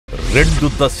రెండు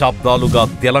దశాబ్దాలుగా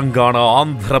తెలంగాణ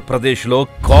ఆంధ్రప్రదేశ్లో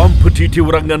కాంపిటిటివ్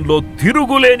రంగంలో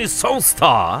తిరుగులేని సంస్థ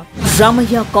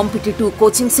Ramayya competitive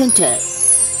coaching centre.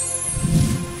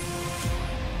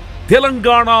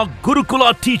 Telangana గురుకుల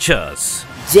teachers,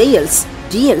 JLs,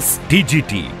 DLs,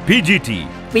 TGT, PGT,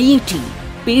 PET,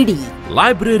 PD,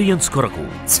 librarians కొరకు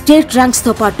స్టేట్ ర్యాంక్స్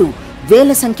తో పాటు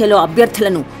వేల సంఖ్యలో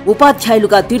అభ్యర్థులను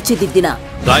ఉపాధ్యాయులుగా తీర్చిదిద్దిన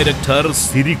డైరెక్టర్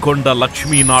సిరికొండ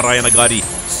లక్ష్మీనారాయణ గారి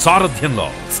సారథ్యంలో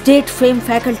స్టేట్ ఫేమ్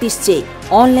ఫ్యాకల్టీస్ చే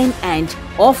ఆన్లైన్ అండ్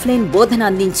ఆఫ్లైన్ బోధన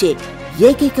అందించే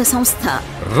ఏకైక సంస్థ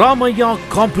Ramayya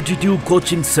competitive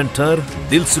coaching centre,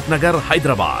 Dilsukhnagar,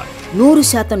 Hyderabad.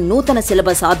 100% నూతన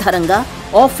సిలబస్ ఆధారంగా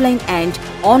ఆఫ్లైన్ అండ్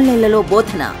ఆన్లైన్లలో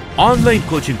బోధన. ఆన్లైన్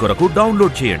కోచింగ్ కొరకు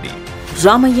డౌన్లోడ్ చేయండి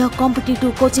Ramayya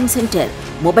competitive coaching centre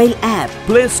mobile app,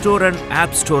 play store and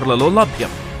app స్టోర్లలో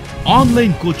లభ్యం.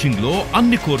 ఆన్లైన్ కోచింగ్ లో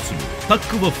అన్ని కోర్సులు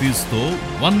తక్కువ ఫీజుతో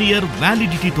 1 ఇయర్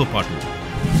వ్యాలిడిటీతో పాటు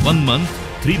 1 month,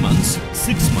 3 months,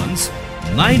 6 months,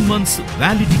 9 months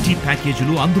validity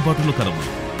ప్యాకేజీలు అందుబాటులో కలవు.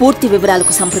 పూర్తి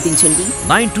వివరాలకు సంప్రదించండి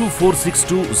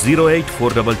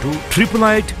 9246208422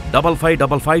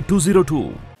 8885555202.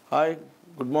 Hi,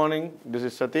 good morning. This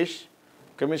is Sateesh,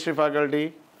 chemistry faculty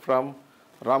from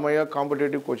Ramaya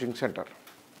Competitive Coaching Center.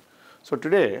 So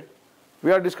today we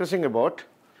are discussing about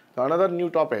another new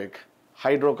topic,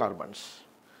 hydrocarbons.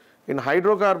 In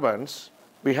hydrocarbons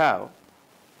we have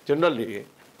generally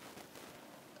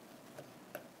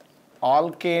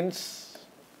alkanes,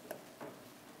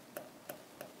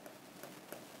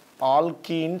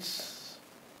 alkenes,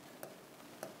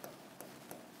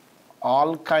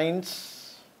 alkynes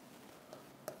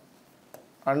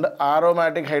and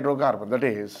aromatic hydrocarbon, that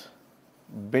is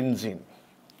benzene.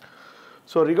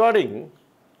 So regarding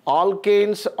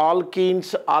alkanes, alkenes,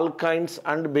 alkynes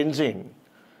and benzene,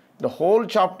 the whole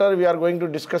chapter we are going to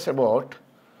discuss about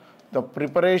the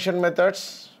preparation methods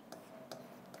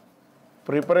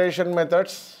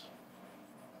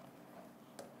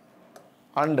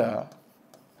and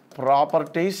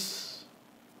properties,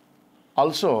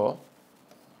 also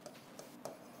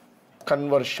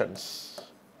conversions.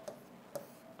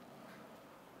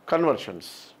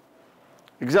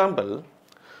 Example,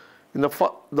 in the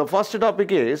first topic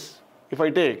is, if I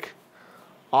take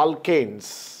alkanes.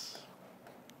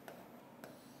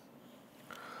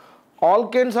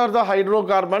 Alkanes are the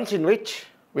hydrocarbons in which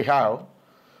we have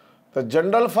the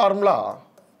general formula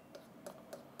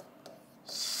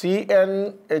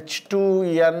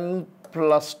CnH2n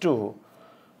plus 2,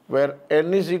 where n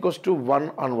is equals to 1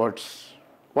 onwards.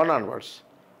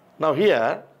 Now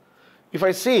here, if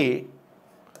I see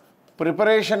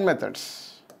preparation methods,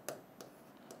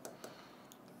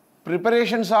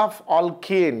 preparations of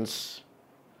alkanes.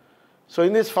 So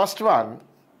in this first one,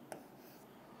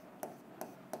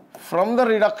 from the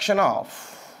reduction of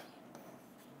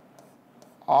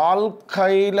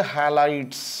alkyl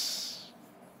halides,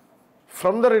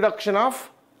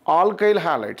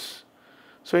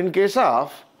 so in case of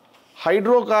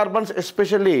hydrocarbons,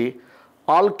 especially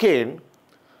alkane,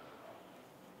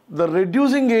 the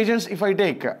reducing agents, if I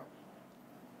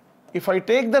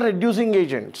take the reducing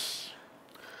agents,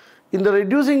 in the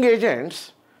reducing agents,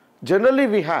 generally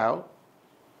we have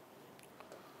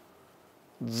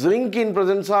zinc in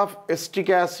presence of acetic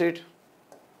acid,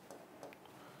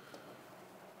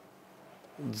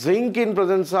 zinc in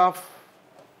presence of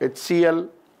HCl,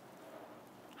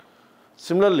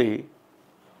 similarly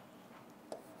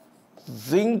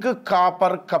zinc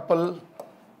copper couple,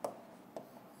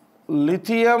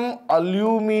 lithium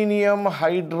aluminium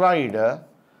hydride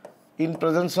in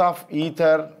presence of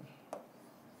ether,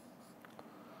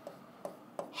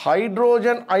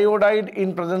 hydrogen iodide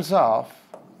in presence of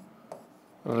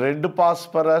red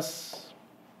phosphorus,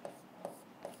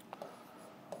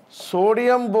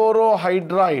 sodium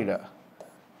borohydride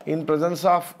in presence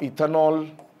of ethanol,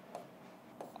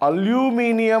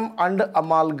 aluminium and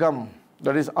amalgam,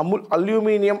 that is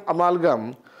aluminium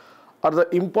amalgam are the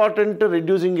important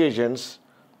reducing agents.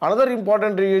 Another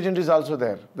important reagent is also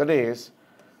there, that is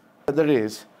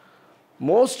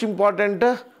most important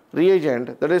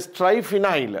reagent, that is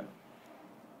triphenyl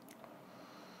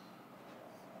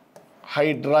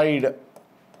hydride.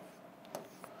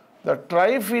 The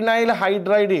triphenyl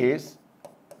hydride is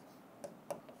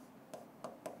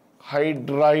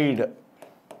hydride.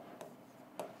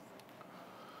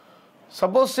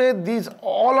 Suppose say these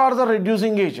all are the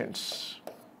reducing agents.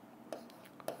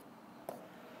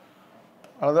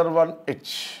 Another one,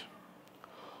 H.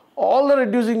 All the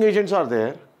reducing agents are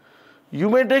there. You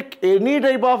may take any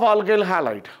type of alkyl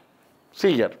halide.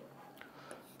 See here,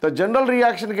 the general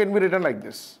reaction can be written like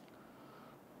this: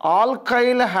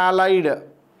 alkyl halide,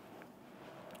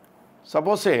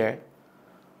 suppose say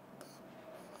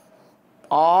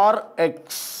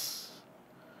Rx,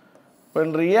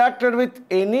 when reacted with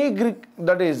any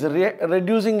that is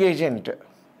reducing agent,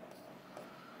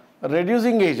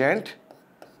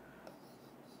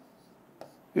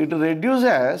 it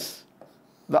reduces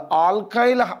the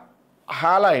alkyl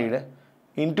halide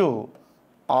into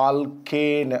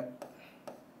alkane.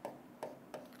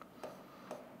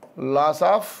 Loss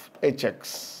of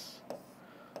HX.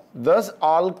 Thus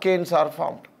alkanes are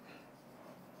formed.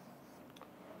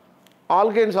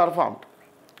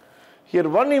 Here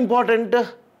one important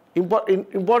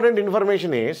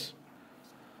information is,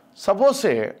 suppose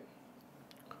say,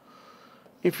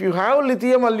 if you have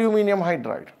lithium aluminum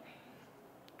hydride,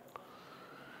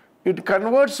 it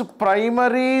converts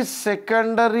primary,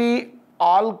 secondary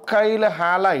alkyl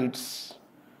halides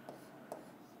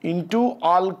into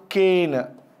alkane.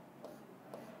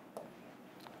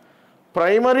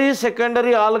 Primary,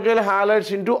 secondary alkyl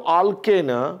halides into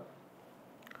alkane.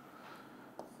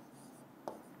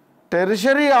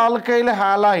 Tertiary alkyl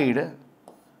halide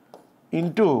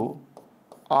into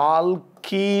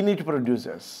alkene it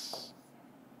produces.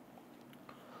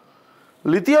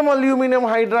 Lithium aluminum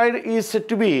hydride is said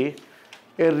to be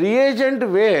a reagent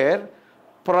where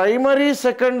primary,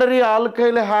 secondary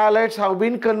alkyl halides have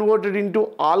been converted into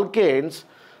alkanes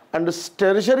and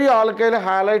tertiary alkyl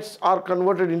halides are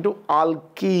converted into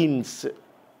alkenes.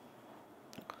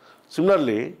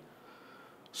 Similarly,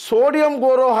 sodium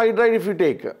borohydride, if you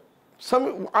take,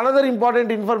 another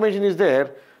important information is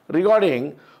there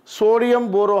regarding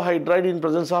sodium borohydride in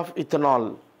presence of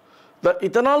ethanol. The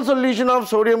ethanol solution of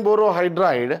sodium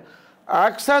borohydride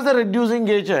acts as a reducing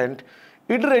agent.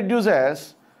 It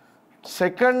reduces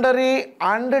secondary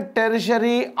and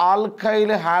tertiary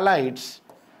alkyl halides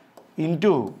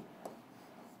into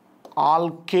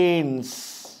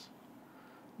alkanes,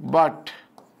 but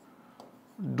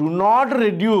do not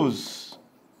reduce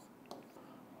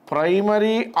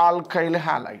primary alkyl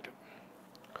halide.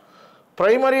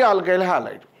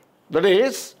 That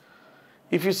is,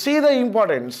 if you see the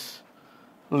importance,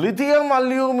 lithium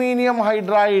aluminum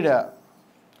hydride,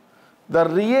 the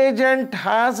reagent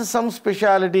has some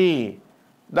speciality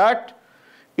that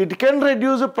it can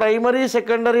reduce primary,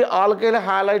 secondary alkyl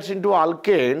halides into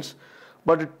alkanes,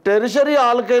 but tertiary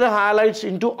alkyl halides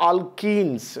into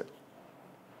alkenes.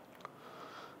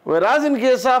 Whereas in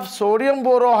case of sodium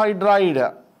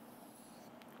borohydride,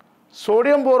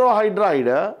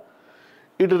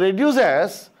 it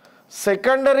reduces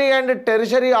secondary and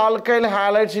tertiary alkyl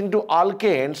halides into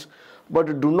alkanes,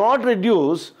 but do not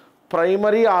reduce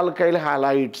primary alkyl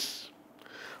halides.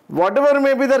 Whatever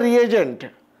may be the reagent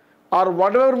or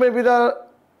whatever may be the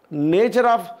nature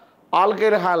of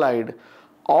alkyl halide,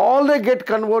 all they get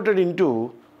converted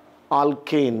into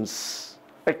alkanes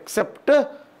except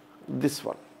this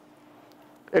one,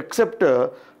 except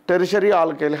tertiary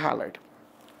alkyl halide.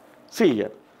 See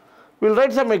here, we will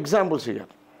write some examples here.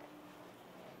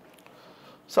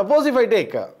 Suppose if I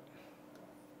take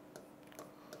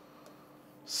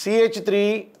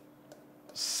CH3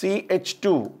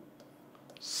 CH2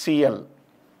 Cl,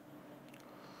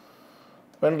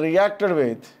 when reacted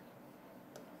with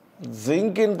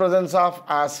zinc in presence of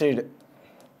acid,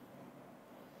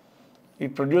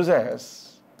 it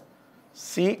produces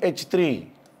CH3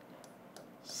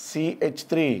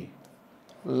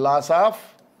 loss of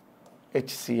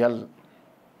HCl.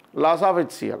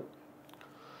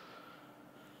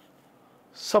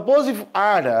 Suppose if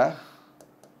add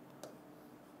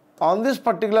on this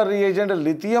particular reagent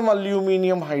lithium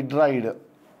aluminum hydride,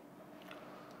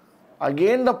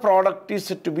 again the product is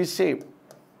said to be same.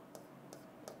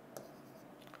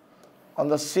 On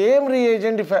the same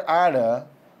reagent, if I add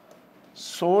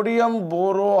sodium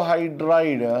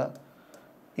borohydride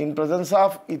in presence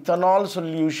of ethanol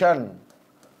solution,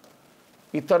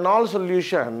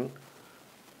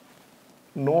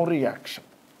 no reaction.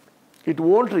 It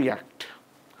won't react.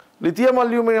 Lithium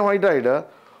aluminum hydride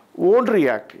won't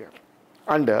react here.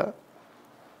 And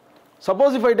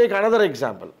suppose if I take another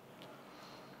example,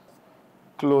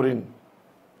 chlorine.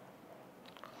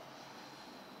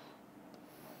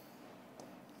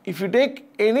 If you take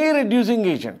any reducing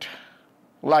agent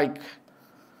like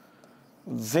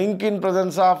zinc in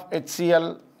presence of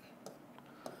HCl,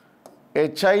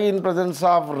 Hi in presence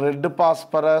of red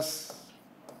phosphorus,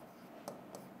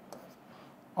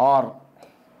 or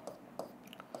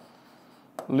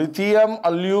lithium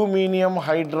aluminum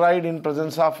hydride in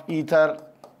presence of ether,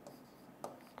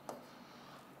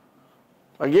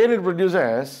 again it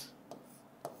produces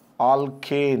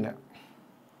alkane.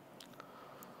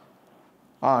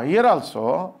 Here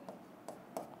also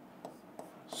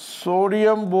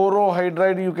sodium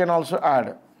borohydride you can also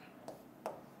add.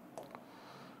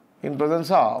 in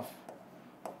presence of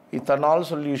ethanol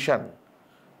solution,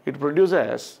 it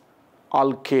produces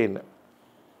alkane.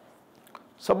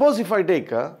 Suppose if I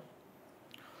take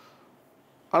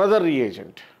another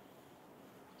reagent,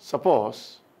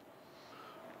 suppose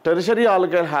tertiary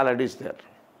alkyl halide is there.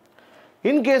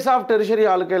 In case of tertiary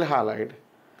alkyl halide,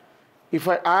 if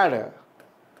I add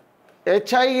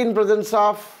HI in presence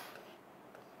of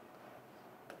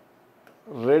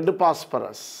red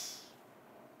phosphorus,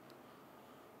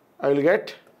 I will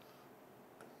get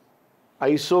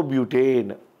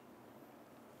isobutane.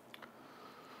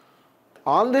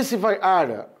 On this, if I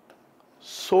add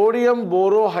sodium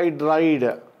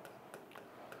borohydride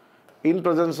in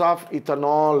presence of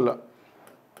ethanol,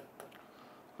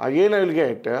 again I will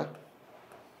get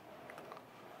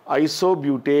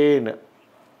isobutane.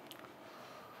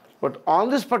 But on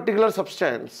this particular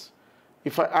substance,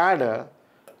 if I add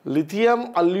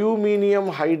lithium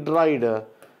aluminium hydride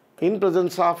in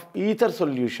presence of ether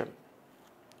solution,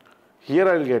 here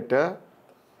I will get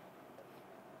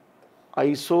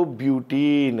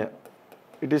isobutene.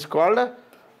 It is called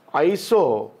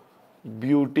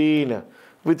isobutene.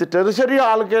 With tertiary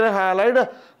alkyl halide,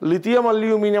 lithium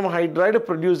aluminium hydride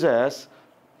produces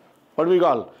what we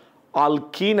call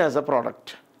alkene as a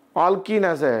product. Alkene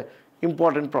as a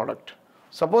important product.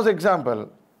 Suppose example,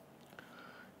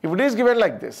 if it is given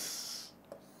like this,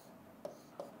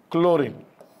 chlorine.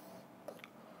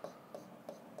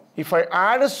 If I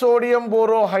add sodium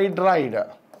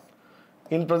borohydride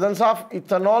in presence of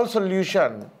ethanol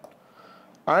solution,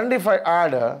 and if I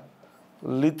add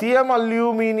lithium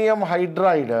aluminium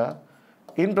hydride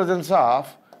in presence of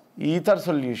ether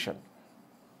solution,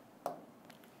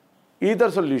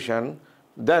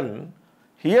 then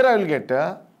here I will get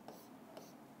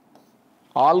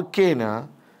alkane,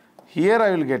 here I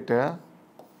will get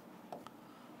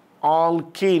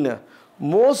alkene.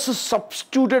 Most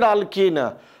substituted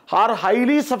alkene or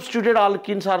highly substituted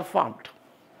alkenes are formed.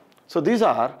 So these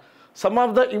are some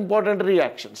of the important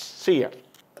reactions. See here.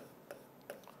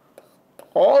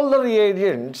 All the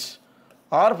reagents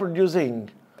are producing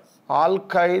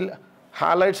alkyl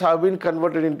halides have been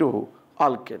converted into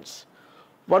alkanes.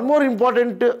 One more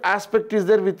important aspect is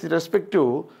there with respect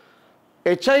to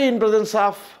HI in presence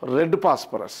of red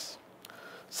phosphorus.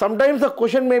 Sometimes the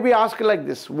question may be asked like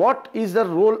this: what is the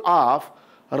role of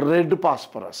red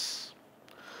phosphorus?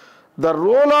 The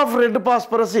role of red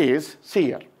phosphorus is, see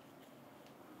here.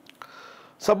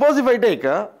 Suppose if I take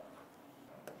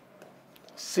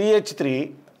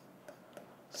CH3,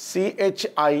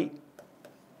 CHI,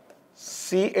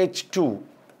 CH2,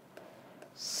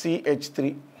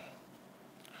 CH3,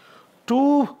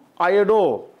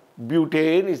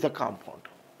 2-iodobutane is the compound.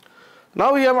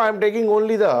 Now here I am taking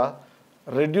only the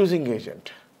reducing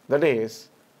agent. That is,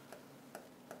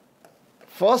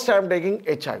 first I am taking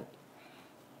HI.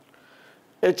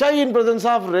 HI in presence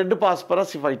of red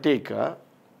phosphorus, if I take,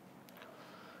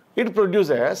 it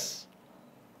produces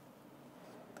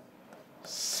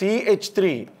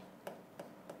CH3,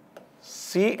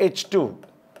 CH2,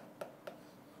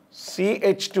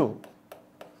 CH2,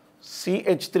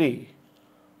 CH3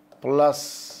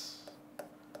 plus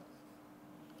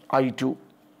I2,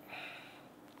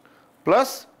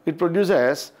 plus it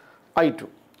produces I2.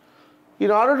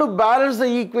 In order to balance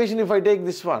the equation, if I take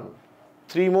this one,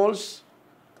 3 moles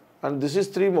and this is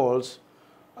 3 moles,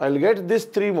 I will get this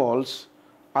 3 moles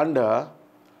under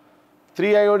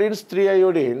 3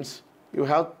 iodines, you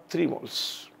have 3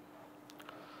 moles.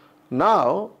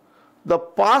 Now, the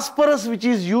phosphorus which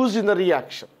is used in the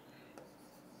reaction,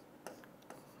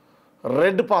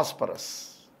 red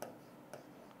phosphorus,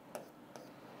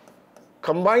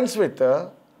 combines with the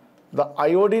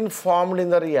iodine formed in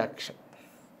the reaction,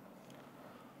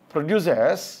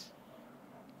 produces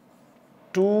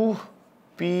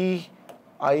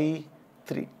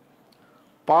 2PI3,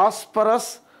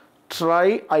 phosphorus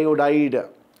triiodide.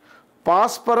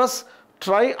 Phosphorus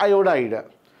triiodide.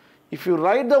 If you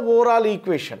write the overall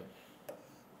equation,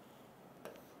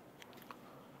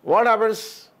 what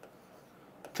happens?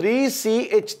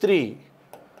 3CH3,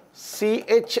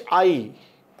 CHI,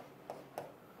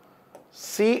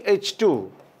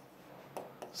 CH2,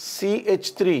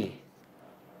 CH3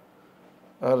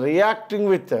 reacting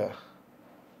with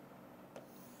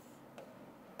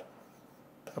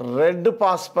red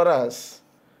phosphorus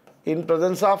in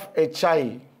presence of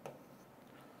HI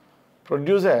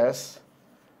produces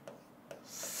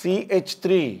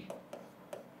CH3,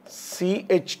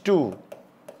 CH2,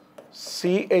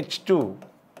 CH2,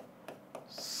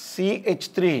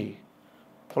 CH3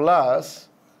 plus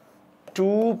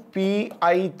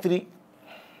 2PI3.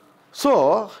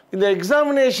 So, in the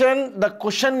examination, the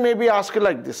question may be asked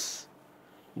like this.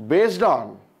 based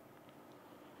on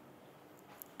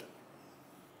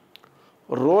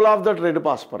role of that red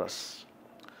phosphorus.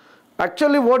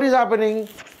 Actually, what is happening?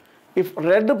 If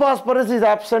red phosphorus is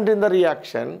absent in the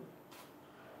reaction,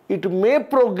 it may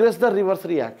progress the reverse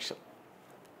reaction.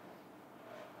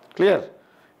 Clear?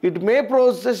 It may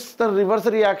process the reverse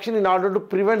reaction. In order to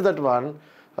prevent that one,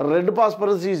 red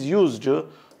phosphorus is used to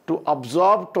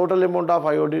absorb total amount of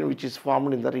iodine which is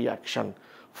formed in the reaction.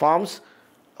 Forms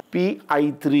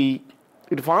Pi3.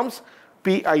 It forms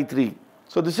Pi3.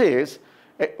 So this is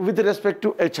with respect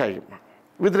to HI.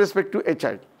 With respect to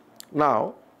HI.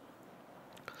 Now,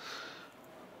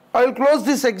 I will close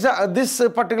this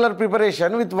particular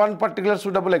preparation with one particular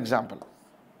suitable example.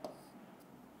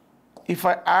 If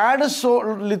I add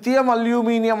lithium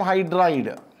aluminium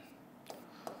hydride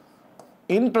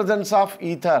in presence of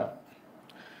ether,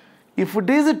 if it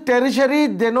is tertiary,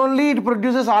 then only it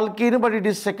produces alkene, but it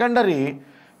is secondary,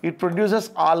 it produces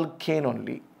alkane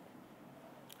only.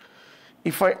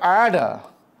 If I add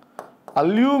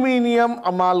aluminium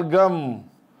amalgam,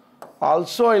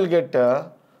 also I will get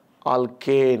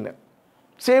alkane.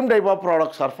 Same type of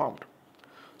products are formed.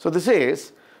 So this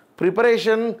is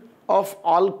preparation of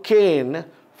alkane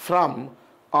from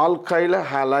alkyl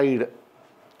halide.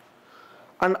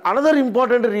 And another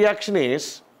important reaction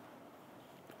is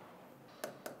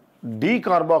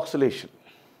decarboxylation.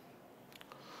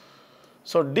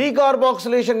 So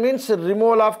decarboxylation means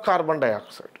removal of carbon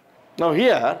dioxide. Now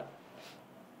here,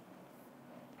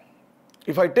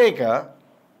 if I take the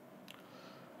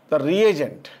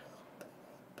reagent,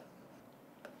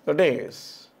 that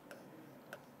is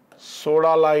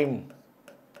soda lime,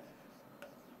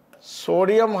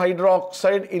 sodium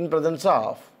hydroxide in presence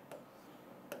of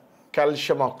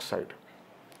calcium oxide.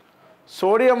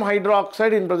 Sodium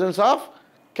hydroxide in presence of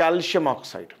calcium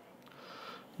oxide.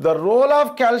 The role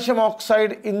of calcium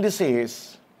oxide in this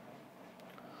is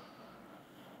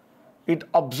it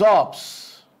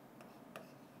absorbs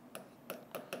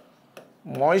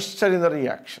moisture in the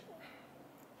reaction.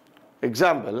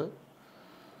 Example,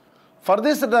 for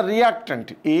this the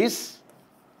reactant is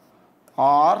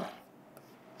R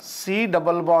C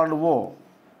double bond O,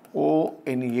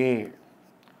 ONA.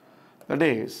 That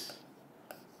is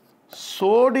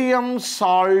sodium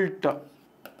salt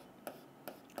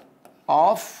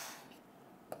of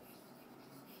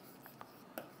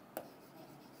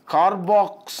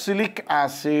carboxylic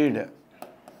acid.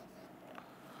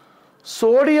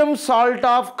 Sodium salt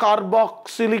of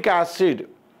carboxylic acid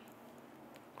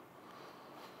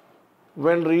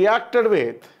when reacted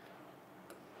with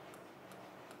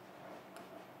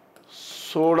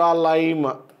soda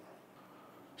lime.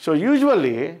 So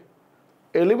usually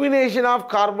elimination of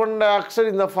carbon dioxide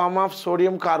in the form of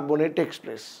sodium carbonate takes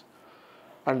place.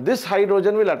 And this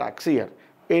hydrogen will attack here.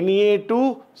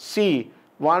 Na2C,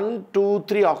 1, 2,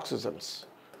 3 oxygens.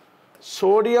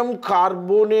 Sodium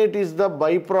carbonate is the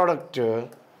byproduct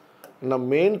and the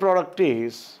main product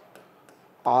is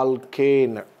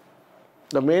alkane.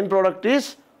 The main product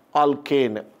is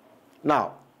alkane.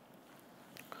 Now,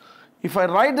 if I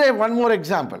write there one more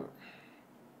example,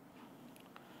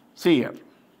 see here.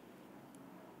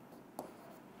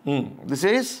 This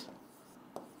is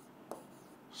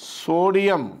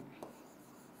sodium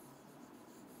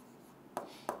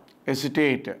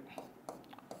acetate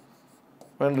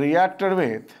when reacted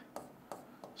with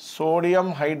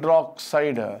sodium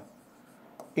hydroxide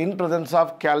in presence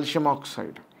of calcium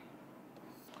oxide.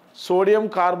 Sodium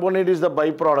carbonate is the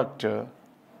byproduct,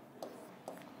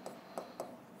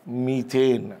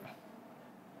 methane.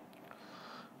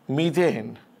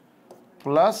 Methane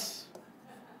plus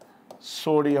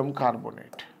sodium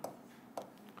carbonate.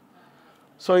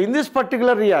 So in this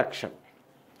particular reaction,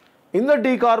 in the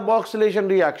decarboxylation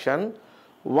reaction,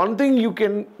 one thing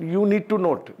you need to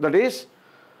note, that is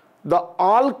the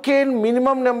alkane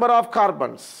minimum number of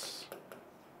carbons.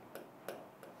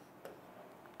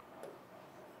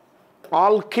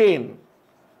 Alkane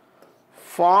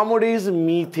formed is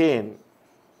methane.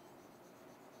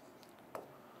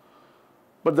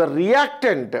 But the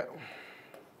reactant,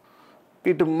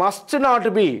 it must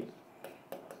not be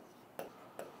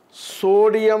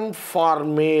sodium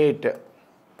formate.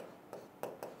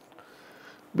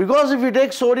 Because if you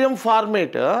take sodium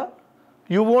formate,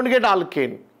 you won't get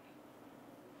alkane.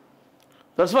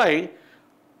 That's why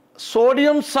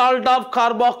sodium salt of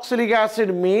carboxylic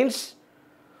acid means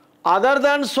other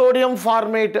than sodium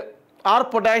formate or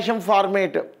potassium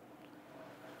formate,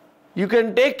 you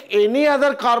can take any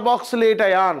other carboxylate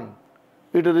ion.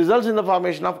 It results in the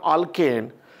formation of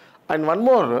alkane. And one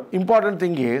more important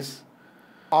thing is,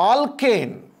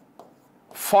 alkane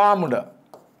formed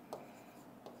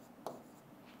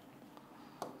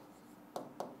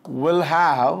will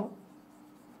have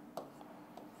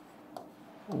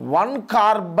one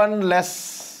carbon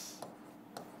less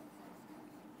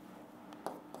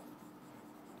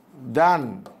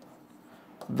than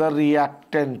the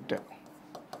reactant.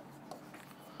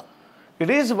 It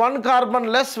is one carbon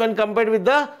less when compared with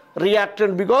the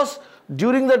reactant, because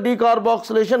during the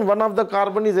decarboxylation, one of the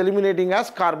carbon is eliminating as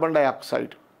carbon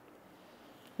dioxide.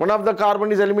 One of the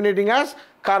carbon is eliminating as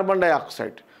carbon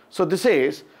dioxide. So this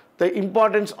is the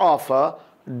importance of a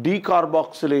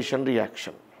decarboxylation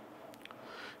reaction.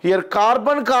 Here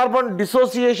carbon-carbon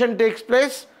dissociation takes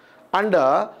place, and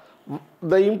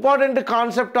the important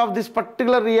concept of this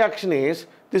particular reaction is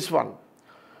this one.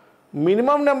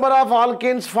 Minimum number of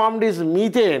alkanes formed is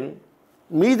methane.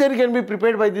 Methane can be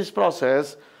prepared by this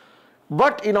process,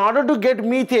 but in order to get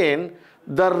methane,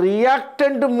 the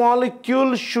reactant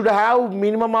molecule should have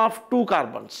minimum of 2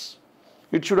 carbons.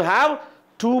 It should have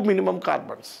 2 minimum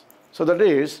carbons. So that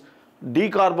is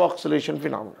decarboxylation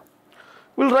phenomenon.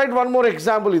 We'll write one more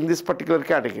example in this particular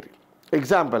category.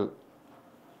 Example.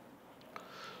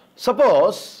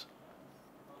 Suppose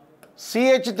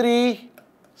CH3,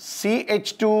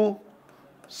 CH2,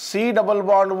 C double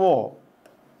bond O,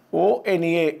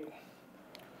 ONA.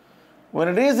 When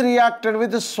it is reacted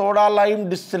with soda lime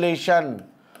distillation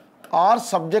or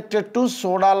subjected to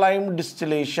soda lime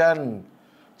distillation,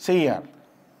 see here,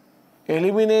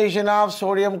 elimination of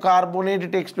sodium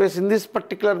carbonate takes place in this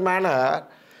particular manner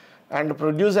and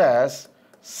produces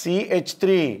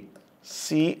CH3,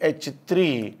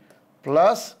 CH3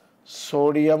 plus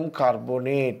sodium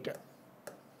carbonate.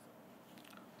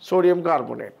 Sodium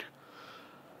carbonate.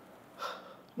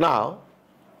 Now,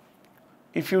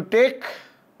 if you take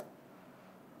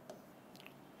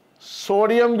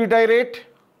sodium butyrate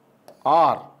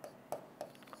or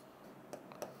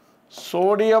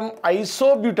sodium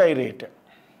isobutyrate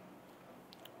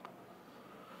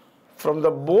from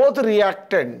the both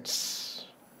reactants,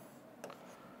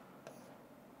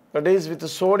 that is with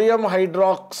sodium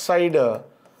hydroxide,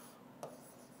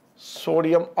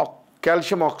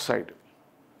 calcium oxide.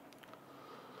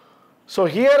 So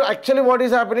here actually what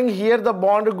is happening, here the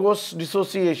bond goes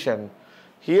dissociation.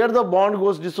 Here the bond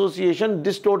goes dissociation,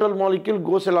 this total molecule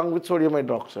goes along with sodium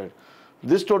hydroxide.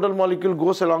 This total molecule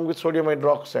goes along with sodium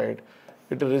hydroxide.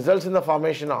 It results in the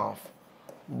formation of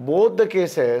both the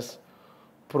cases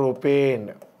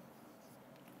propane.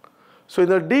 So in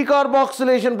the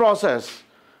decarboxylation process,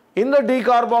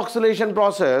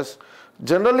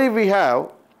 generally we have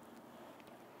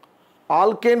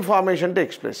alkane formation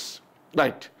takes place,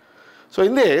 right? So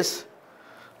in this,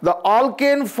 the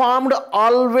alkane formed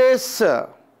always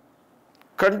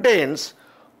contains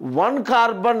 1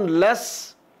 carbon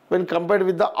less when compared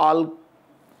with the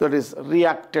that is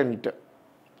reactant.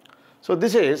 So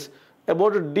this is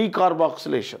about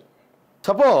decarboxylation.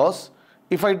 Suppose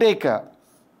if I take a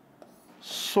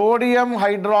sodium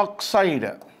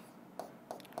hydroxide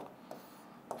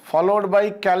followed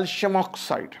by calcium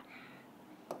oxide,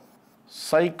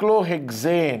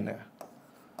 cyclohexane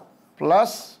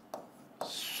plus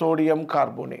sodium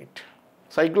carbonate.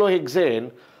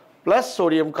 Cyclohexane plus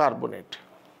sodium carbonate.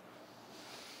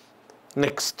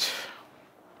 Next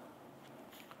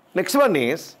one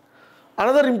is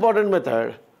another important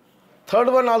method. Third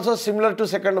one also similar to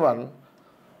second one,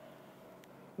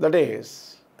 that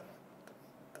is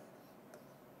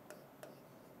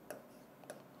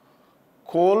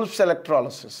Kolb's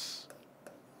electrolysis.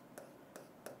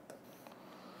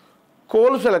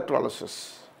 Kolb's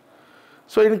electrolysis.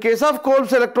 So in case of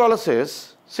Kolb's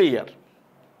electrolysis, see here.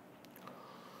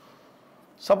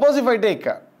 Suppose if I take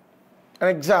an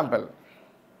example,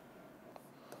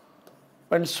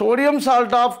 when sodium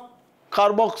salt of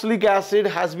carboxylic acid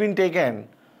has been taken,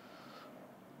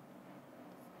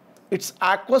 its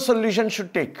aqueous solution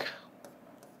should take.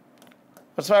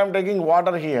 That's why I am taking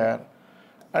water here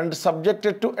and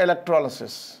subjected to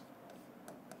electrolysis.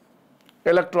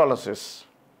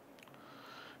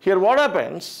 Here what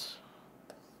happens?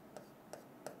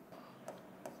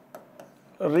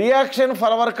 Reaction for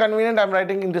our convenience I am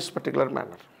writing in this particular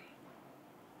manner.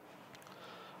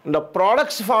 And the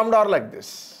products formed are like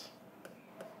this.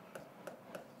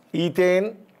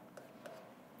 Ethane,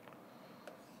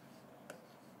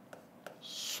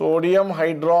 sodium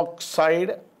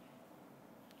hydroxide,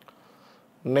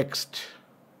 next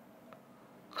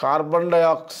carbon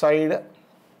dioxide,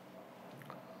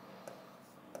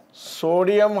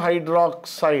 sodium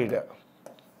hydroxide,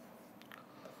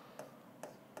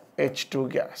 H2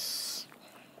 gas.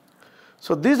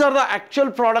 So these are the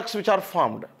actual products which are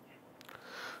formed.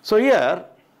 So here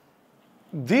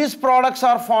these products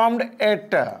are formed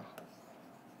at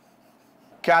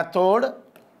cathode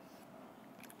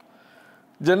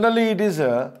Generally it is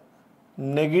a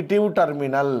negative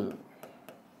terminal.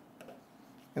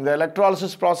 In the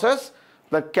electrolysis process,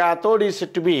 the cathode is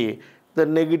said to be the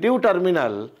negative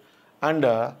terminal, and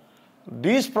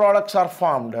these products are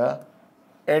formed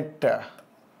at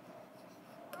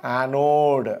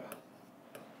anode,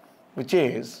 which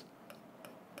is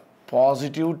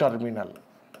positive terminal.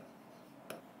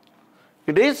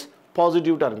 It is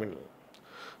positive terminal.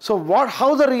 So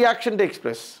how the reaction takes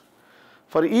place?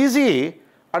 For easy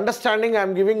understanding, I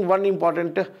am giving one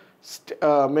important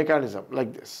mechanism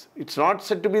like this. It's not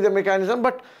said to be the mechanism,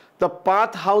 but the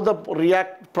path how the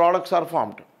products are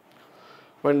formed.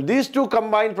 When these two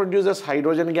combine, produces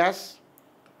hydrogen gas,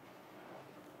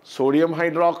 sodium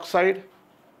hydroxide,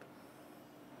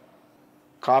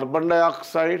 carbon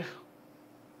dioxide,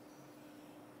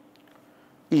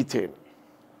 ethane.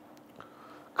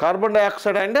 Carbon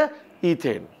dioxide and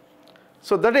ethane.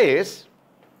 So that is,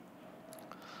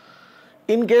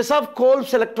 in case of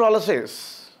Kolb's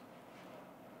electrolysis,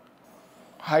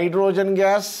 hydrogen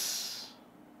gas,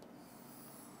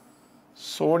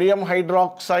 sodium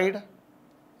hydroxide,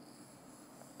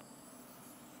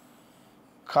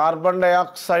 carbon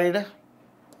dioxide,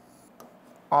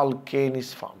 alkane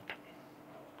is formed.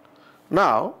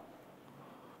 Now,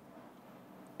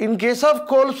 in case of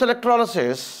Kolb's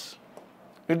electrolysis,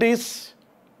 it is,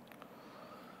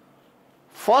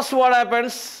 first what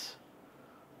happens,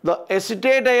 the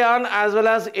acetate ion as well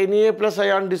as Na plus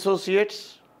ion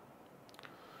dissociates,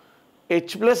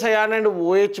 H plus ion and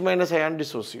OH minus ion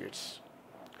dissociates.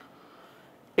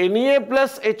 Na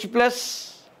plus H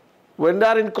plus, when they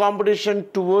are in competition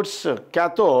towards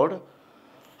cathode,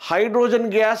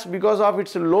 hydrogen gas, because of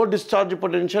its low discharge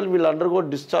potential, will undergo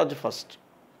discharge first.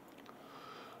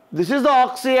 This is the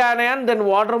oxyanion, then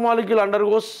water molecule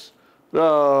undergoes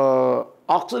the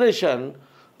oxidation,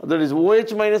 that is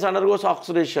OH minus undergoes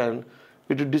oxidation,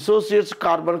 it dissociates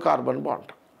carbon-carbon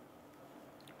bond.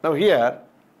 Now here,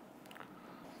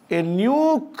 a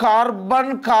new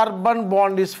carbon-carbon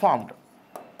bond is formed.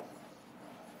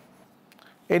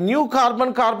 A new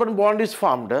carbon-carbon bond is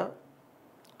formed,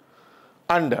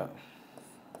 and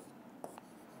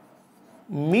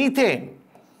methane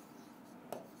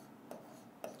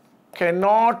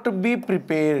cannot be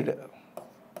prepared.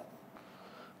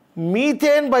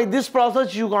 Methane, by this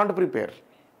process you can't prepare.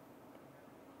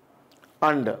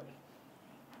 And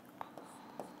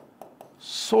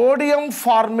sodium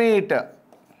formate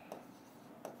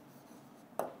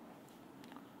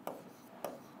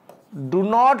do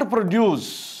not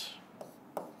produce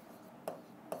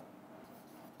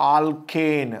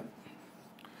alkane.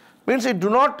 Means it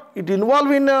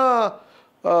involve in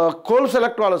Kolb's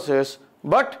electrolysis,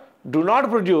 but do not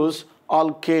produce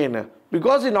alkane,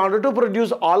 because in order to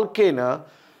produce alkane,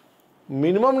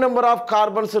 minimum number of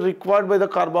carbons required by the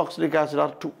carboxylic acid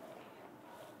are 2.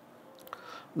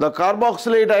 The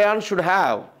carboxylate ion should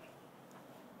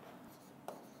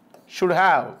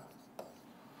have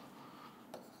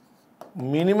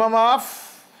minimum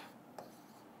of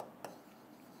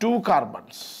 2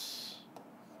 carbons.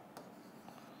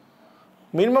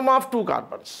 Minimum of 2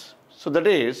 carbons. So that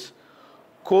is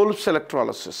Kolb's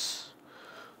electrolysis.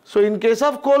 So in case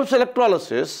of Kolb's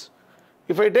electrolysis,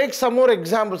 if I take some more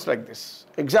examples like this.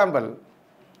 Example,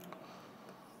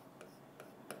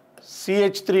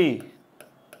 CH3,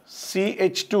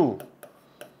 CH2,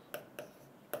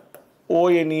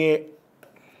 ONA,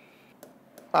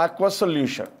 aqueous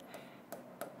solution.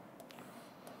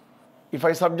 If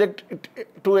I subject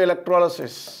it to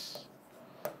electrolysis,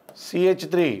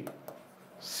 CH3,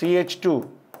 CH2,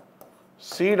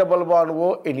 C double bond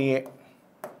O, Na.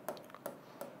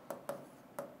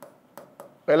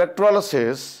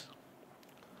 Electrolysis,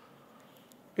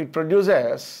 it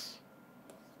produces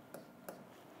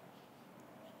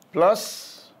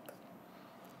plus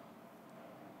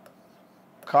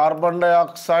carbon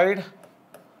dioxide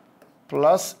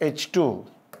plus H2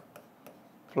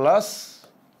 plus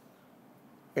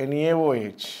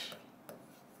NaOH,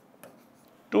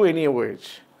 2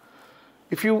 NaOH.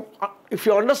 If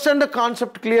you understand the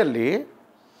concept clearly,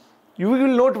 you will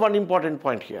note one important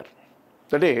point here.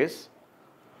 That is,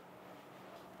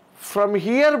 from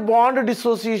here bond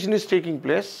dissociation is taking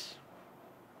place.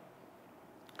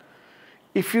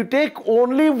 If you take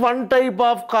only one type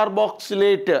of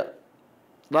carboxylate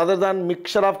rather than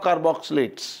mixture of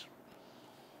carboxylates,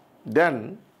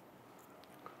 then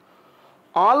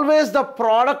always the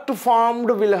product formed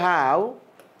will have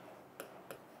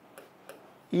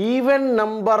even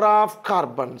number of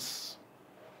carbons.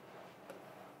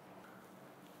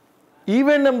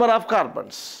 Even number of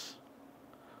carbons.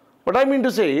 What I mean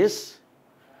to say is,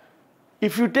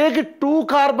 If you take a 2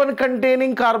 carbon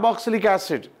containing carboxylic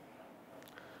acid,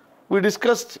 we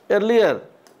discussed earlier,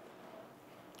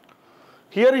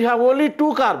 here you have only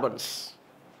 2 carbons.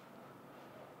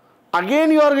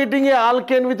 Again you are getting a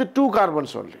alkane with 2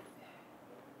 carbons only.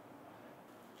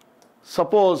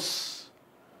 Suppose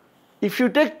if you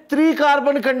take 3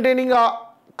 carbon containing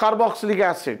carboxylic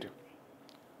acid,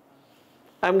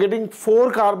 I am getting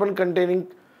 4 carbon containing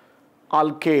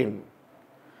alkane.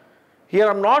 Here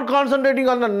I am not concentrating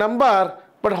on the number,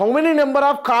 but how many number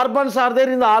of carbons are there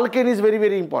in the alkane is very,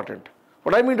 very important.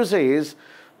 What I mean to say is,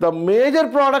 the major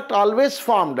product always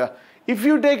formed, if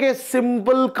you take a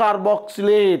simple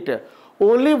carboxylate,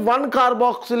 only one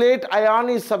carboxylate ion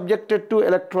is subjected to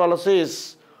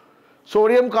electrolysis.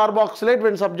 Sodium carboxylate,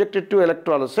 when subjected to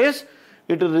electrolysis,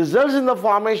 it results in the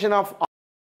formation of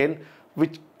alkane,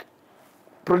 which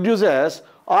produces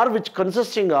or which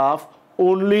consisting of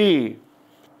only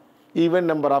even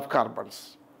number of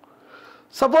carbons.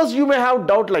 Suppose you may have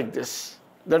doubt like this,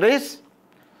 that is,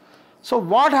 so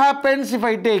what happens if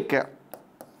I take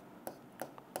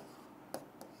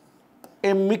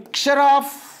a mixture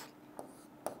of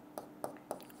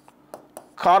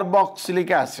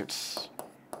carboxylic acids?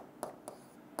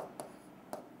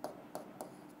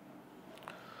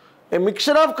 A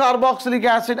mixture of carboxylic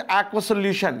acid aqueous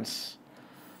solutions,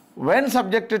 when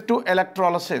subjected to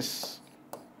electrolysis,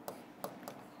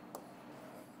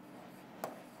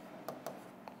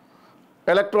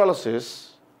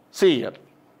 see here,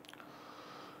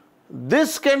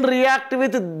 this can react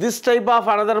with this type of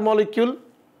another molecule,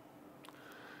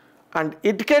 and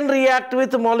it can react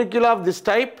with a molecule of this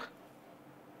type,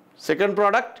 second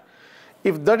product.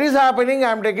 If that is happening,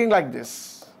 I am taking like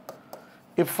this.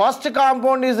 If first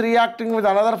compound is reacting with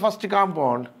another first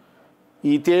compound,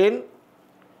 ethane,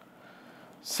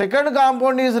 second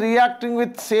compound is reacting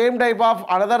with same type of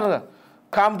another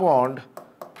compound,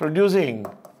 producing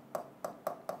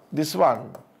this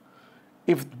one.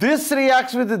 If this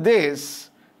reacts with this,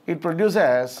 it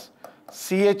produces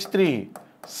CH3,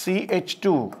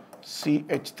 CH2,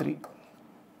 CH3.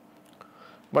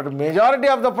 But majority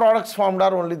of the products formed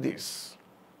are only these.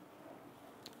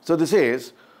 So this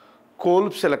is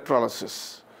Kolb's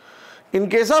electrolysis. In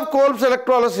case of Kolb's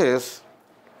electrolysis,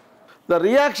 the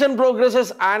reaction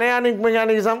progresses anionic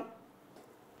mechanism.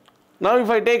 Now if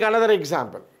I take another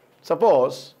example,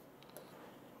 suppose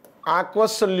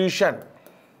aqueous solution,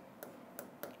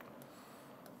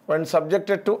 when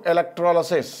subjected to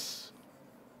electrolysis,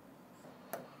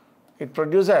 it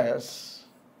produces,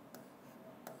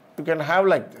 you can have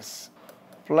like this,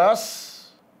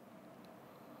 plus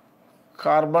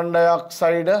carbon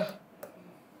dioxide,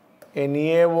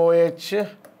 NaOH,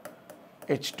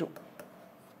 H2.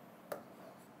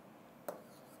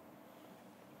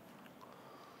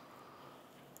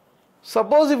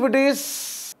 Suppose if it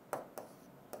is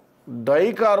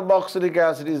dicarboxylic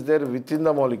acid is there within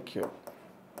the molecule,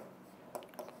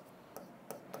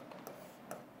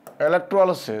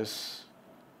 electrolysis,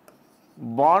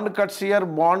 bond cuts here,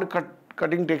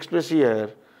 cutting takes place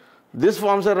here, this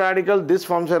forms a radical, this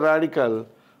forms a radical,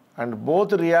 and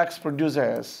both reacts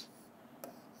produces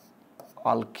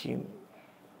alkene.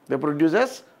 They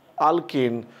produces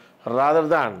alkene rather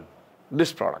than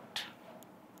this product.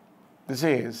 This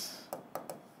is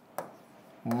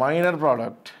minor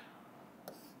product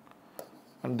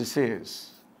and this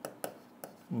is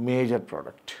major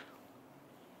product.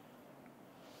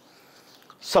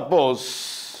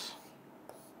 Suppose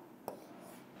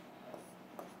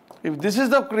if this is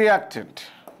the reactant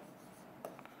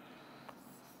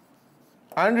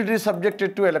and it is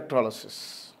subjected to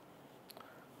electrolysis,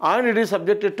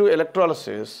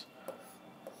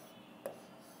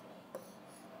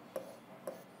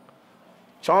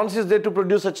 chance is there to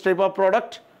produce such type of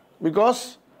product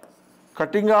because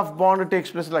cutting off bond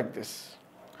takes place like this.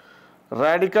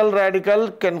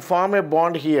 Radical can form a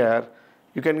bond here.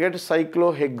 You can get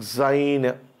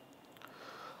cyclohexane.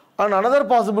 And another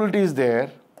possibility is there.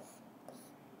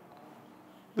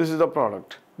 This is the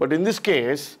product. But in this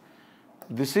case,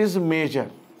 this is major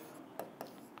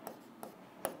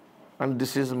and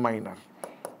this is minor.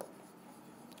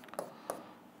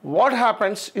 What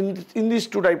happens in these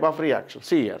two type of reactions?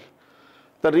 See here.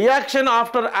 The reaction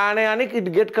after anionic,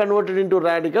 it get converted into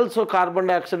radical, so carbon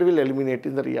dioxide will eliminate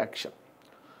in the reaction.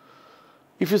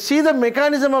 If you see the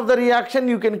mechanism of the reaction,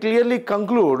 you can clearly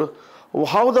conclude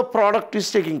how the product is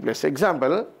taking place.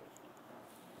 Example,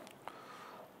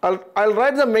 I'll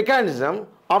write the mechanism,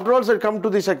 afterwards I'll come to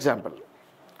this example.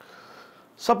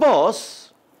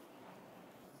 Suppose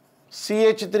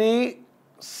CH3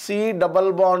 C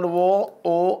double bond O,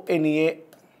 O, Na.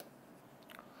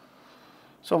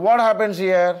 So what happens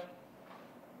here?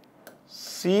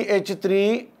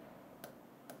 CH3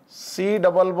 C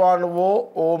double bond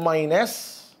O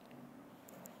minus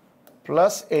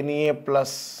plus Na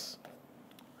plus.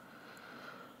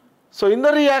 So in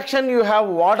the reaction you have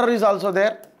water is also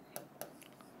there.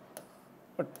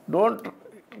 But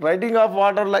writing of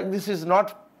water like this is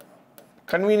not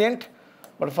convenient,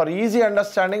 but for easy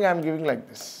understanding I am giving like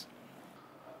this.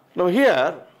 Now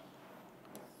here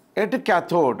at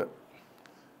cathode,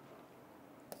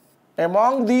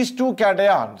 among these two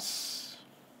cations,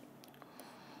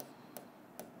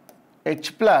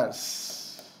 H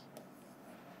plus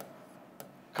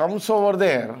comes over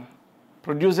there,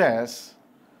 produces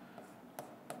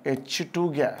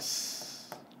H2 gas.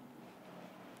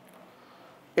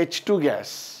 H2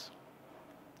 gas.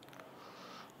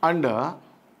 And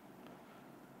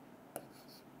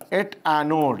at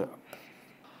anode.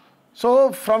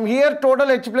 So from here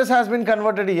total H plus has been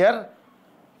converted here.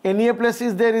 Na plus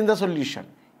is there in the solution.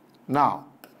 Now,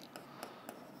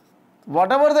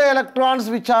 whatever the electrons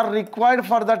which are required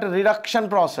for that reduction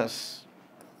process,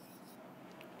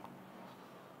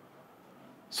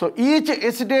 so each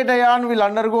acetate ion will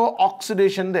undergo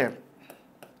oxidation there,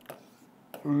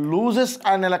 loses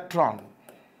an electron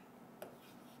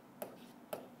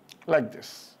like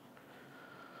this.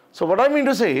 So what I mean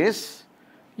to say is,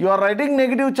 you are writing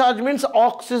negative charge means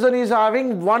oxygen is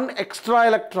having one extra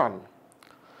electron.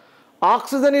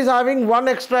 Oxygen is having one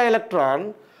extra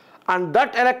electron and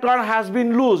that electron has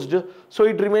been loosed, so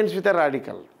it remains with a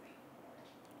radical.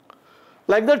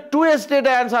 Like the two acetate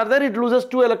ions are there, it loses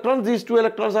two electrons, these two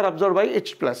electrons are absorbed by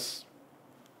H plus.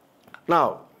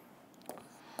 Now,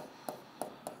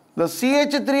 the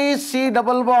CH3 C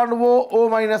double bond O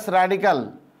minus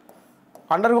radical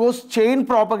undergoes chain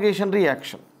propagation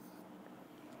reaction,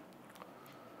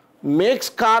 makes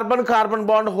carbon-carbon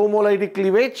bond homolytic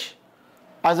cleavage.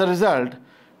 As a result,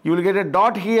 you will get a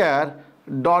dot here,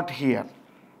 dot here.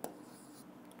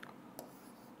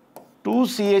 Two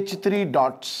CH3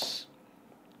 dots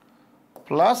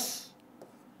plus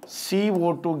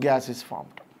CO2 gas is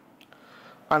formed.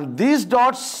 And these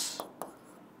dots,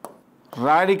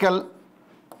 radical,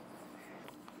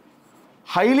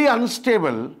 highly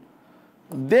unstable,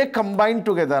 they combine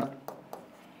together,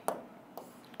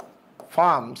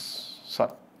 forms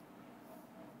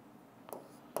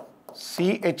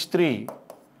CH3,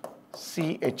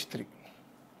 CH3.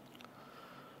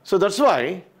 So that's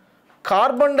why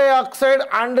carbon dioxide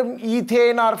and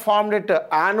ethane are formed at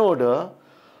anode,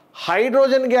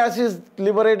 hydrogen gas is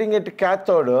liberating at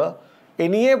cathode,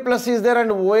 Na plus is there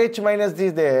and OH minus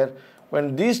is there.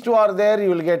 When these two are there, you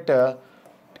will get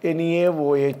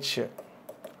NaOH.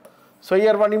 So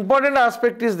here one important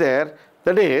aspect is there,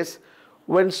 that is,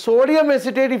 when sodium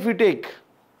acetate if you take,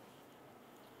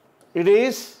 it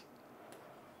is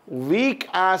weak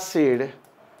acid,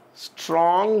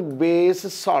 strong base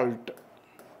salt.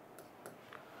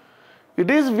 It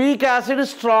is weak acid,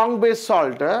 strong base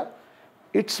salt.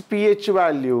 Its pH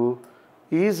value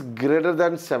is greater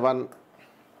than 7.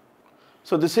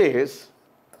 So this is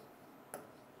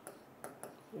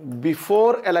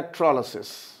before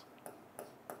electrolysis.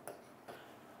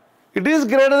 It is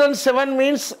greater than 7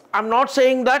 means I am not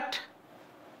saying that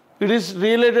it is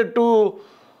related to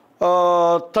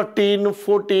 13,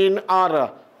 14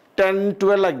 or 10,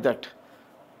 12 like that.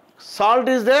 Salt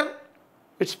is there,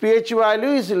 its pH value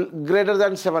is greater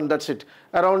than 7, that's it,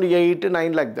 around 8,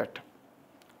 9 like that.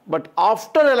 But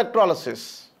after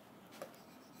electrolysis,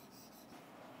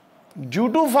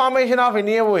 due to formation of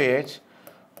NaOH,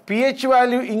 pH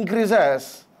value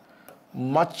increases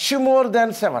much more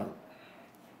than 7.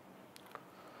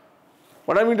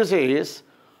 What I mean to say is,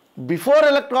 before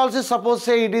electrolysis, suppose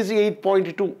say it is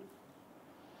 8.2.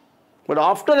 But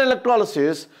after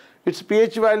electrolysis, its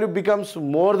pH value becomes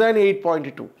more than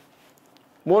 8.2.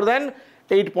 More than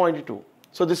 8.2.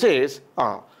 So this is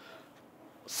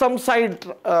some side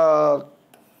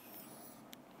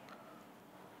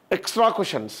extra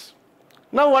questions.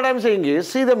 Now what I am saying is,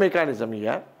 see the mechanism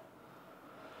here.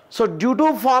 So due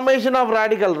to formation of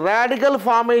radical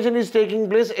formation is taking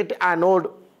place at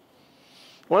anode.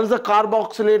 Once the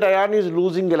carboxylate ion is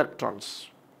losing electrons.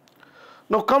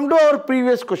 Now come to our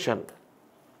previous question.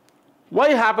 Why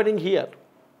happening here?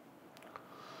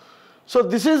 So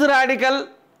this is radical,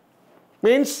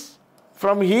 means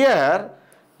from here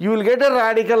you will get a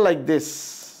radical like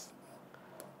this.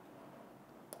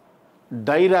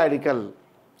 Diradical.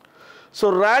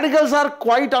 So radicals are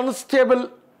quite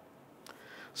unstable.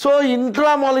 So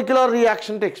intramolecular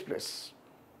reaction takes place.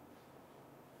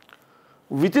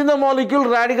 Within the molecule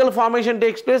radical formation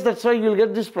takes place, that's why you will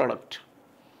get this product.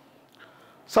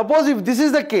 Suppose if this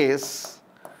is the case,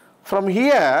 from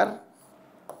here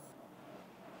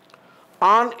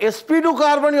On sp2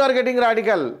 carbon you are getting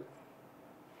radical.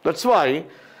 That's why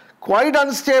quite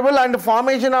unstable and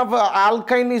formation of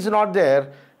alkyne is not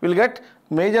there. We'll get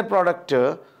major product,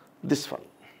 this one.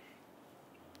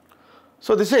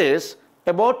 So this is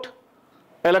about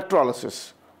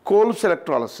electrolysis, Kolb's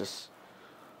electrolysis.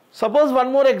 Suppose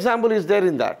one more example is there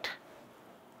in that.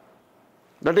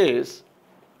 That is,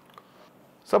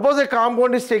 suppose a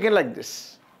compound is taken like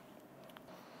this,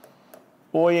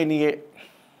 ONA.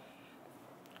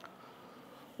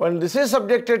 When this is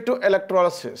subjected to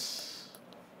electrolysis,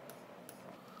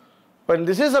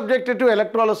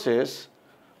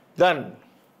 then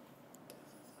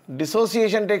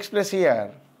dissociation takes place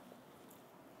here.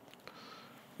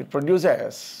 It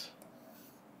produces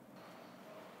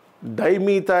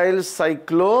dimethyl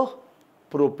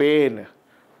cyclopropane.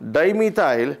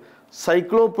 Dimethyl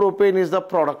cyclopropane is the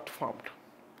product formed.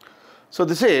 So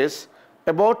this is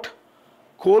about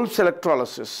Kolb's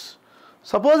electrolysis.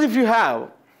 Suppose if you have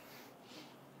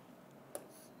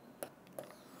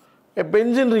a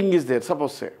benzene ring is there,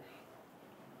 suppose say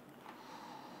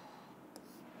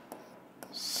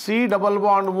C double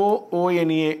bond O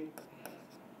ONA,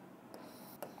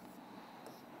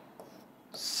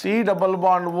 C double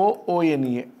bond O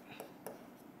ONA.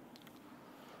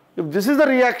 If this is the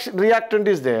reactant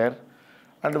is there,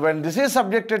 and when this is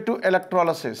subjected to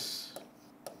electrolysis,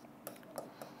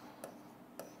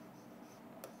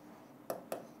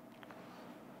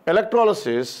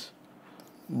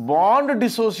 bond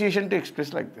dissociation takes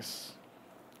place like this.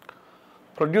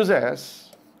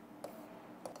 Produces,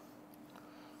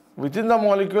 within the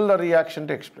molecule the reaction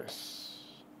takes place.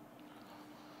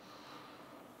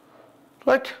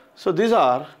 Right? So these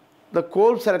are the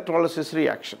Kolb's electrolysis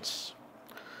reactions.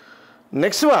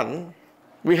 Next one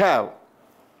we have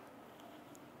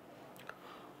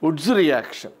Wood's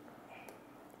reaction.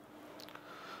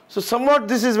 So somewhat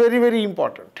this is very, very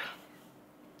important.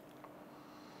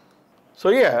 So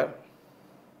here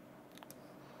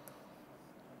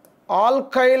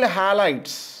alkyl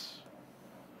halides,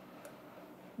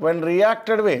 when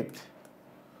reacted with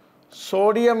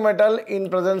sodium metal in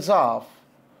presence of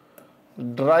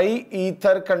dry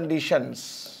ether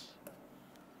conditions,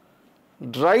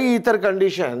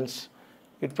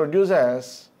 it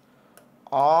produces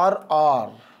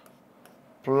RR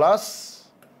plus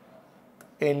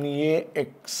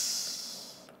NaX.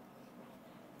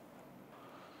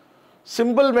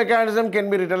 Simple mechanism can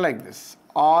be written like this: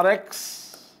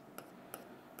 Rx,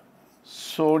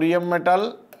 sodium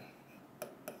metal,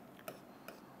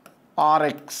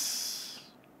 Rx.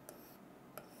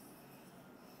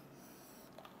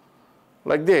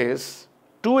 Like this,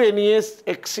 2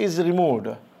 NaX is removed,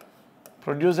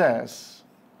 produces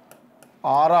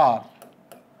RR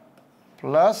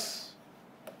plus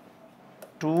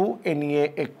 2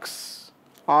 NaX.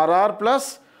 RR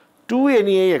plus 2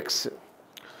 NaX.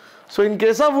 So in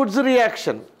case of Wood's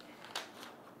reaction,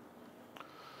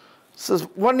 so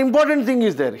one important thing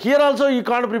is there. Here also you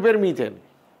can't prepare methane.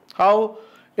 How?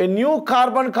 A new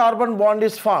carbon-carbon bond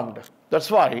is formed. That's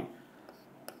why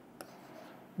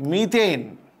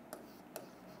methane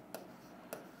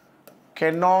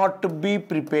cannot be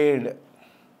prepared.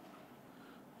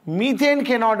 Methane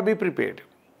cannot be prepared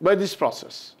by this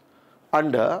process.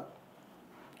 And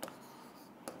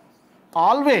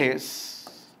always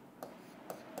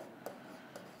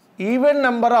even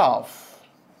number of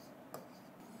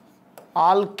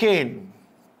alkane,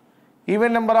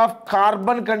 even number of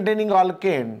carbon containing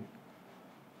alkane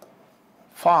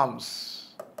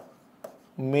forms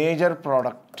major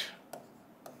product.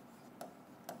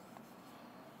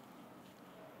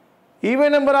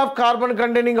 Even number of carbon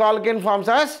containing alkane forms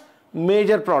as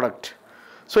major product.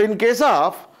 So in case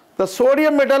of the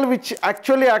sodium metal, which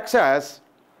actually acts as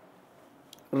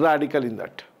radical in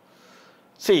that.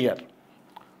 See here,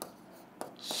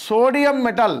 sodium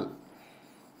metal,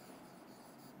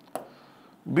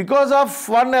 because of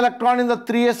one electron in the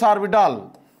 3s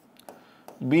orbital,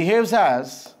 behaves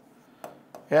as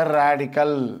a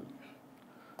radical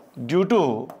due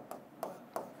to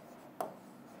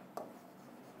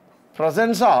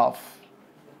presence of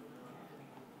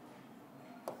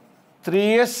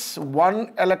 3s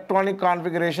 1 electronic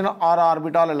configuration or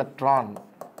orbital electron.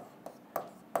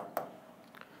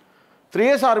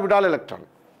 3s orbital electron.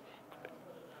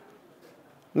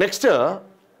 Next,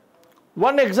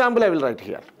 one example I will write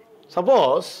here.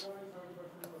 Suppose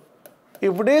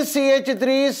if it is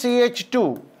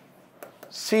CH3CH2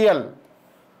 Cl,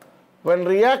 when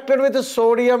reacted with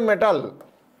sodium metal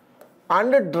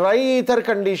under dry ether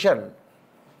condition,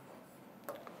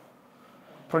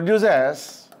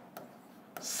 produces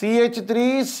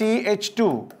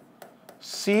CH3CH2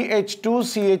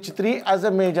 CH2CH3 as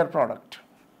a major product.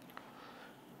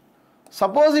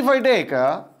 Suppose if I take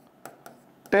a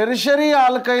tertiary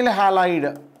alkyl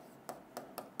halide,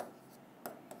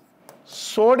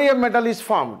 sodium metal is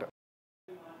formed.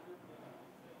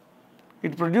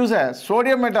 It produces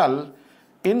sodium metal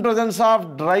in presence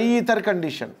of dry ether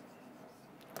condition.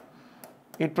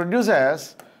 It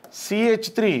produces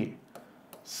CH3,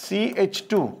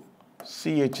 CH2,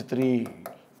 CH3.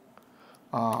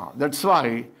 That's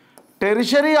why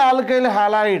tertiary alkyl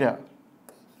halide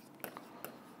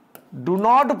do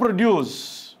not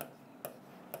produce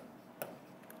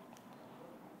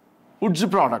Woods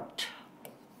product.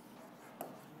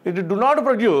 It do not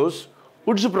produce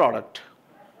Woods product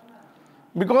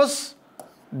because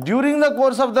during the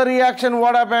course of the reaction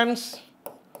what happens?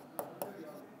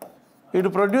 It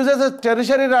produces a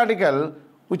tertiary radical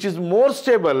which is more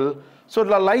stable. So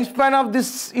the lifespan of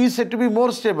this is said to be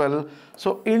more stable.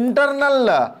 So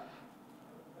internal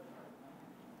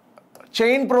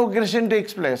chain progression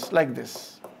takes place like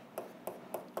this.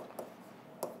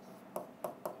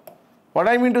 What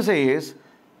I mean to say is,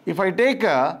 if I take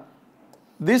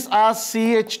this as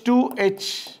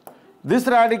CH2H, this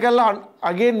radical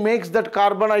again makes that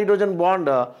carbon-hydrogen bond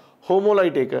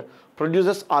homolytic,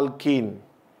 produces alkene.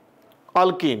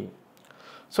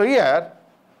 So here,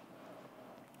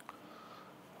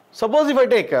 suppose if I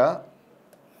take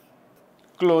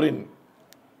chlorine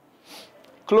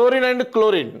and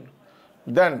chlorine,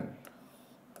 then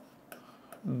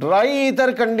dry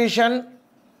ether condition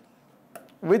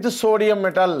with sodium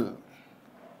metal,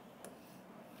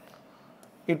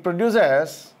 it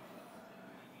produces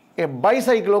a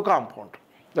bicyclo compound.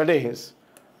 That is,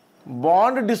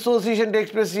 bond dissociation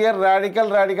takes place here,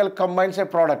 radical combines a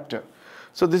product.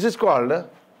 So this is called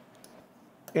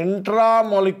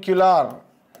intramolecular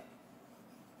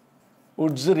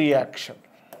Woods reaction.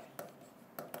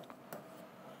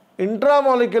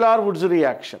 Intramolecular Woods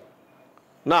reaction.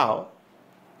 Now,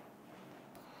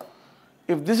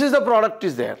 if this is the product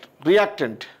is there,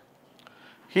 reactant,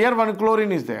 here one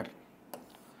chlorine is there.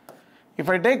 If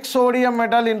I take sodium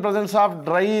metal in presence of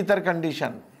dry ether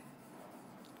condition,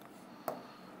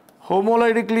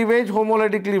 homolytic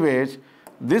cleavage,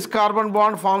 this carbon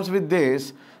bond forms with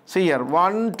this. See here,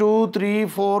 1, 2, 3,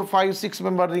 4, 5, 6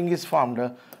 member ring is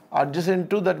formed adjacent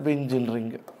to that benzene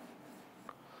ring.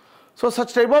 So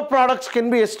such type of products can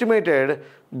be estimated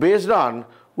based on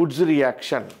Woods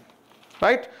reaction,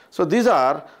 right? So these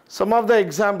are some of the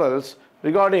examples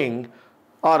regarding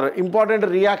or important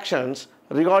reactions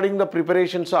regarding the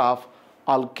preparations of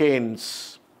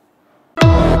alkanes.